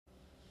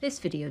This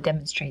video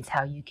demonstrates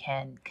how you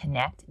can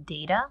connect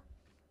data,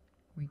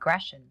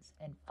 regressions,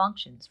 and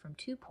functions from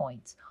 2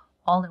 points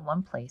all in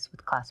one place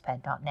with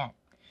Classpad.net.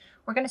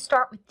 We're going to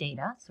start with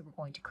data, so we're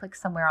going to click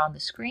somewhere on the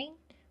screen,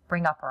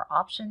 bring up our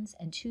options,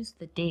 and choose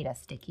the data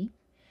sticky.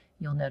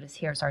 You'll notice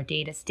here's our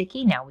data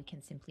sticky. Now we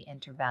can simply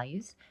enter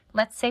values.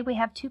 Let's say we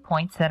have 2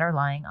 points that are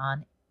lying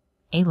on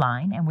a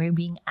line, and we're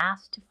being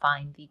asked to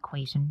find the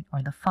equation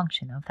or the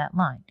function of that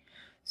line.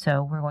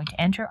 So we're going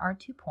to enter our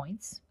 2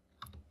 points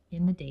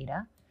in the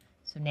data.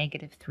 So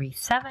 -3,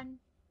 7,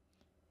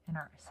 and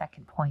our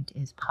second point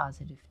is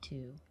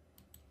 +2,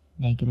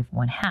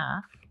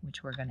 -1/2,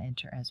 which we're going to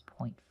enter as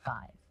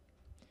 0.5.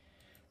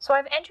 So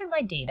I've entered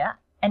my data,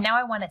 and now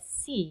I want to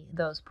see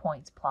those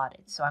points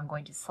plotted. So I'm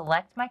going to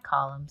select my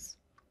columns,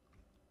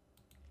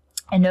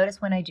 and notice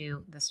when I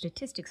do, the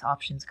statistics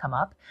options come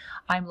up.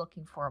 I'm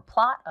looking for a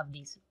plot of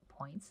these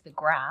points, the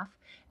graph,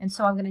 and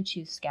so I'm going to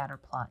choose scatter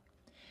plot.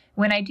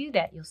 When I do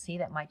that, you'll see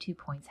that my 2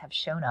 points have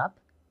shown up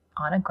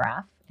on a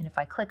graph, and if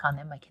I click on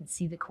them, I can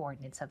see the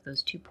coordinates of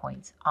those 2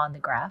 points on the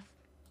graph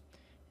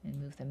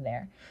and move them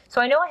there. So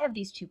I know I have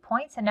these 2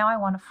 points, and now I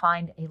want to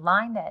find a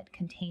line that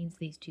contains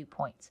these 2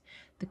 points.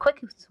 The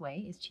quickest way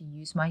is to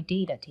use my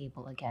data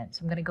table again.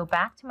 So I'm going to go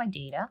back to my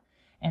data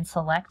and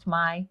select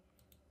my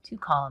 2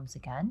 columns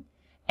again,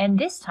 and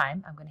this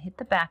time I'm going to hit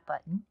the back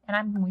button and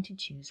I'm going to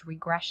choose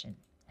regression.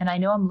 And I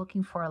know I'm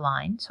looking for a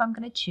line, so I'm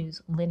going to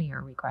choose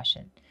linear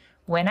regression.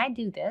 When I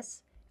do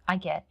this, I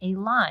get a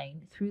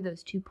line through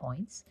those 2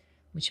 points,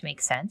 which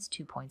makes sense.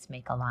 2 points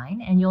make a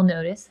line. And you'll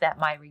notice that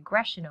my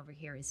regression over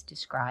here is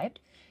described.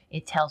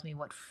 It tells me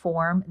what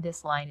form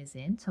this line is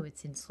in. So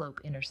it's in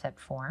slope-intercept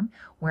form,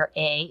 where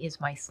A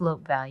is my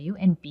slope value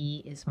and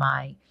B is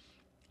my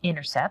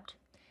intercept.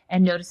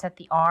 And notice that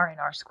the R and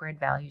R squared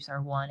values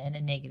are 1 and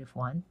a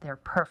 -1. They're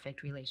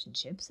perfect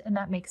relationships, and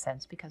that makes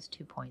sense because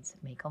 2 points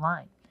make a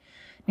line.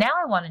 Now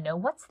I want to know,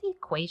 what's the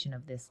equation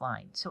of this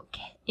line? So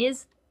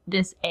is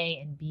this A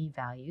and B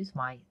values,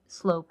 my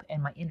slope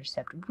and my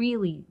intercept,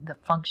 really the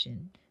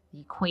function, the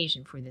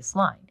equation for this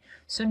line?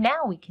 So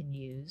now we can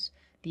use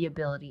the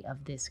ability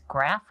of this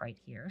graph right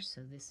here.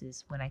 So this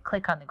is when I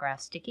click on the graph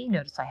sticky,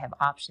 notice I have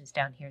options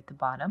down here at the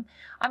bottom.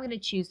 I'm going to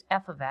choose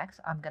f of x.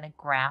 I'm going to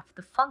graph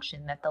the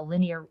function that the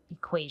linear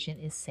equation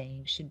is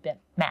saying should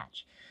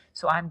match.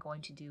 So I'm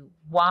going to do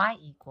y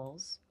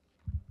equals,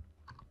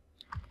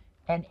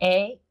 and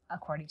A,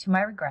 according to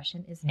my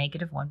regression, is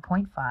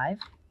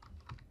 -1.5.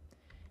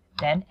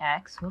 Then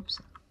x,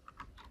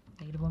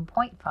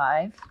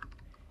 -1.5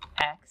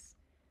 x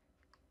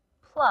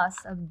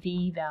plus a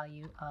v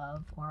value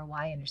of, or a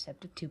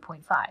y-intercept of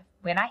 2.5.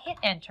 When I hit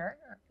enter,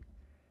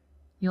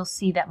 you'll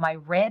see that my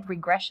red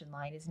regression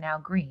line is now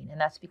green, and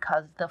that's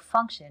because the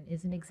function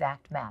is an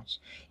exact match.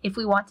 If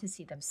we want to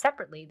see them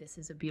separately, this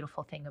is a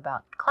beautiful thing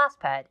about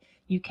Classpad.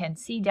 You can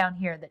see down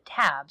here the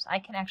tabs. I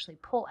can actually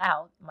pull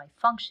out my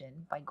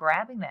function by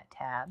grabbing that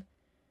tab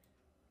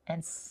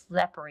and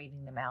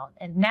separating them out.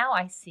 And now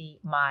I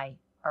see my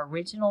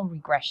original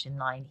regression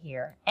line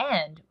here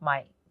and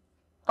my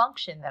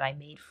function that I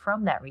made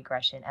from that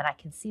regression, and I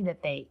can see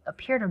that they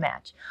appear to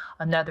match.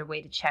 Another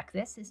way to check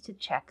this is to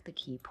check the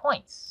key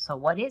points. So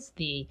what is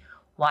the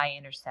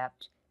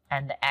y-intercept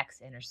and the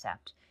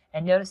x-intercept?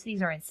 And notice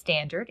these are in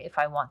standard. If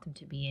I want them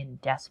to be in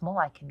decimal,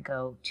 I can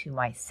go to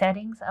my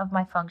settings of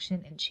my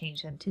function and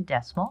change them to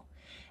decimal.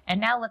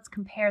 And now let's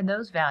compare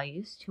those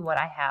values to what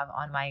I have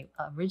on my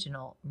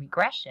original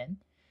regression.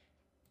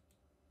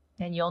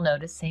 And you'll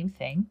notice same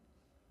thing.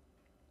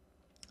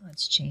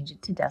 Let's change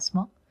it to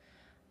decimal.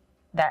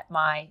 That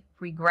my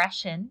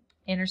regression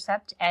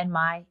intercept and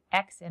my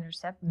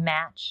x-intercept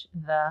match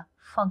the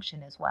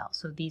function as well.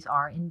 So these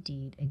are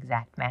indeed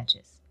exact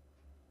matches.